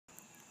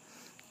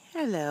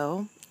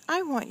Hello,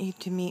 I want you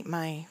to meet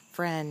my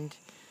friend.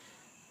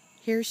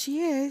 Here she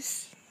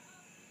is.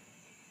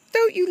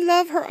 Don't you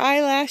love her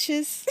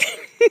eyelashes?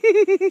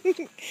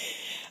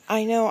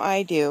 I know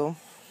I do.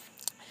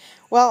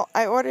 Well,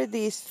 I ordered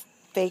these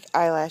fake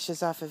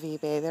eyelashes off of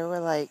eBay. They were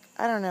like,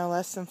 I don't know,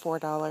 less than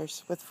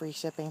 $4 with free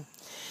shipping.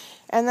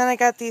 And then I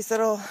got these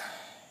little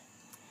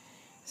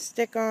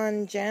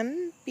stick-on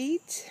gem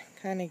beads.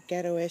 Kind of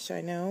ghetto-ish,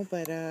 I know,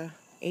 but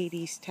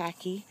 80s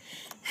tacky.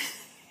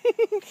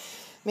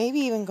 Maybe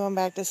even going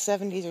back to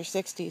 70s or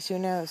 60s, who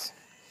knows?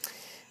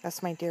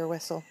 That's my deer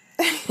whistle.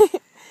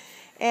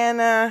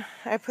 And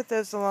I put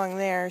those along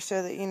there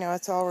so that,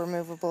 it's all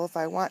removable if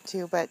I want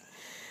to. But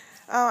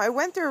I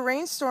went through a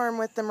rainstorm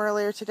with them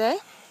earlier today,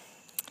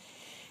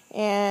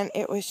 and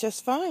it was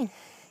just fine.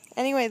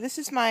 Anyway, this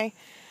is my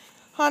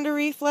Honda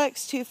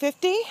Reflex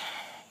 250.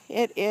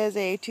 It is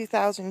a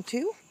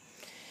 2002.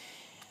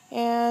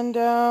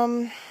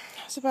 And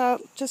it's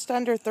about just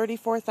under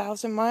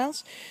 34,000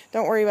 miles.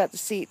 Don't worry about the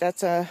seat.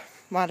 That's a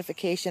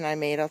modification I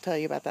made. I'll tell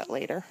you about that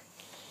later.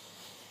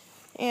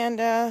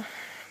 And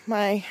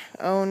my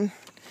own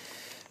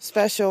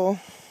special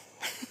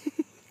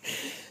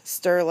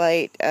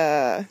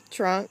Sterlite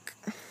trunk,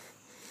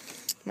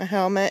 my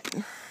helmet,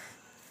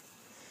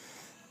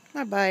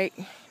 my bike.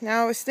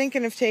 Now I was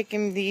thinking of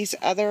taking these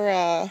other,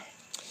 let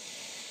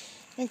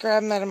me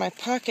grab them out of my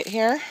pocket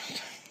here.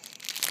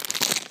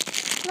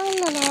 La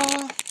la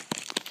la.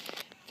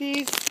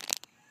 These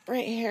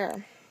right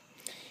here.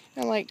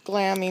 I like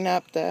glamming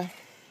up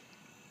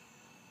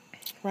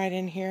right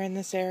in here in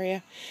this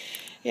area.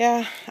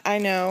 Yeah, I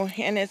know,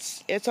 and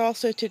it's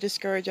also to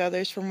discourage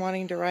others from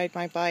wanting to ride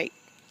my bike,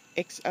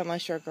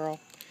 unless you're a girl.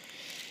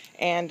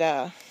 And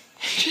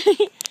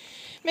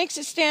makes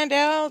it stand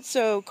out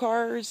so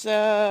cars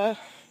stay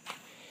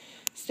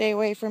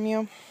away from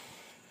you.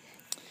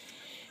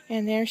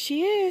 And there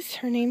she is.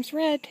 Her name's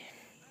Red.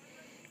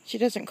 She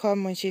doesn't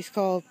come when she's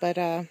cold, but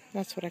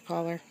that's what I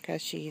call her,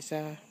 because she's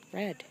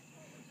red.